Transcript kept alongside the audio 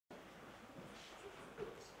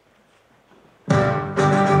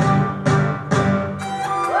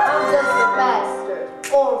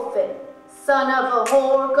son of a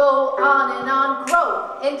whore, go on and on,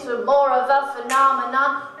 grow into more of a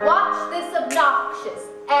phenomenon. Watch this obnoxious,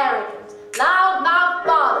 arrogant, loud-mouthed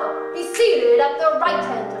father be seated at the right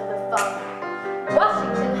hand of the father.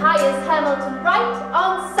 Washington hires Hamilton right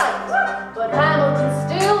on sight, but Hamilton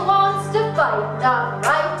still wants to fight, not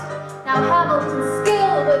right. Now Hamilton's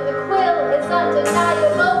skill with the quill is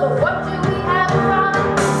undeniable, but what do we have in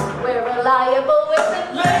common? We're reliable with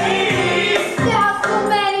the ladies. There are so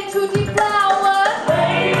many tutti flowers.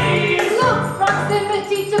 Ladies. Look,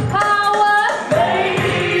 proximity to power.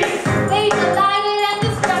 Ladies. They delighted and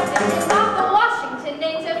distracted him. Not the Washington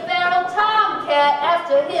native feral tomcat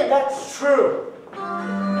after him. That's true.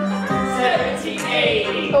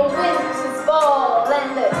 1780. The winter's fall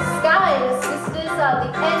and the Schuyler sisters are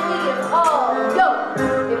the envy of all. Yo,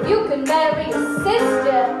 if you can marry a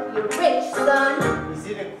sister, you're rich, son. Is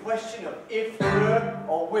it a question of if you're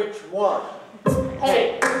or which one?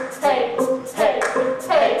 Hey, hey, hey, hey,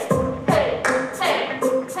 hey, hey, hey,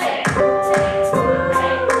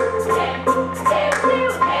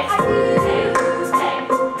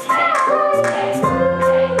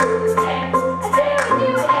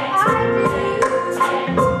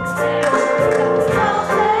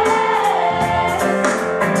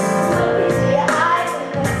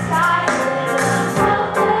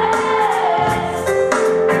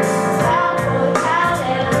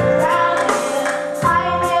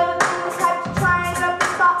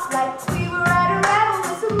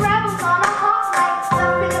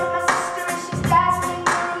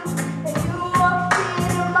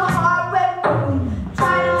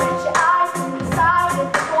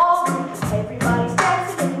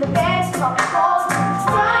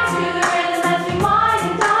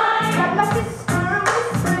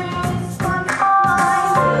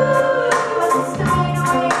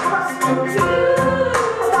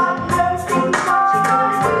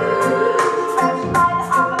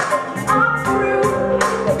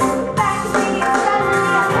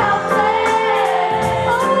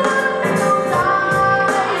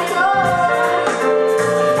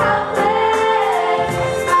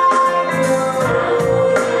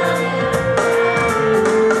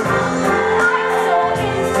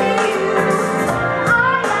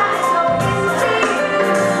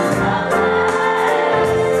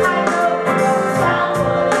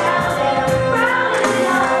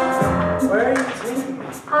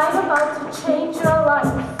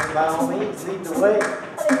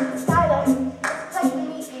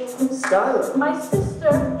 Schuyler. My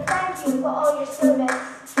sister, thank you for all your service.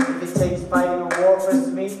 If it takes fighting a war for us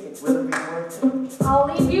to meet, it will be worth it. I'll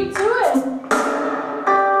leave you to it. 1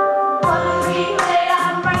 week later,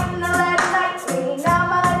 I'm writing a letter nightly. Now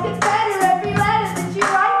my life gets better every letter that you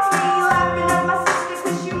write me. Laughing at my sister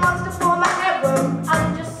because she wants to pull my hair.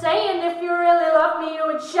 I'm just saying, if you really love me, you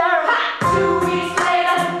would share it. 2 weeks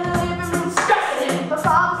later, I'm in the living room stressing. My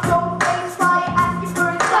father's so face while you're asking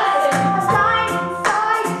for his blessing. I'm dying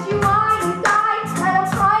inside as you whine and die. And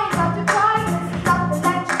I'm trying not to cry. This is nothing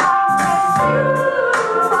that you can do.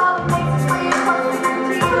 My father makes his way across the room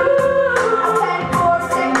to you. I can't afford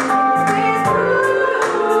it. It's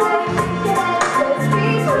true. Let me shake your head and says, be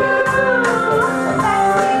true. And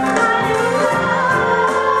that's me trying to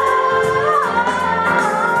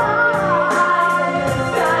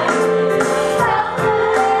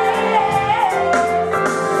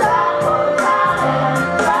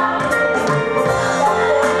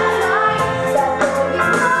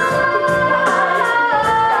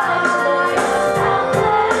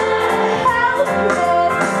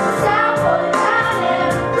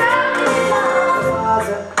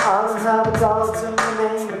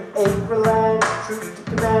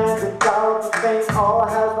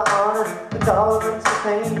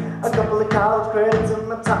a couple of college credits and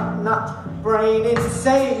my top-notch brain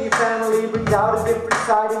insane. Your family brings out a different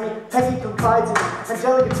side of me. Peggy confides in me.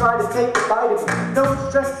 Angelica tried to take a bite of me. No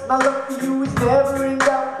stress, my love for you is never in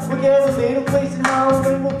doubt. We'll get a little place in home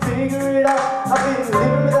and we'll figure it out. I've been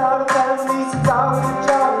living without a family since I was a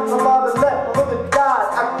child. My father left, my mother died.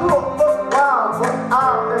 I grew up wild, but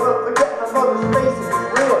I'll never forget my mother's face. It was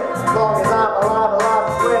real. Long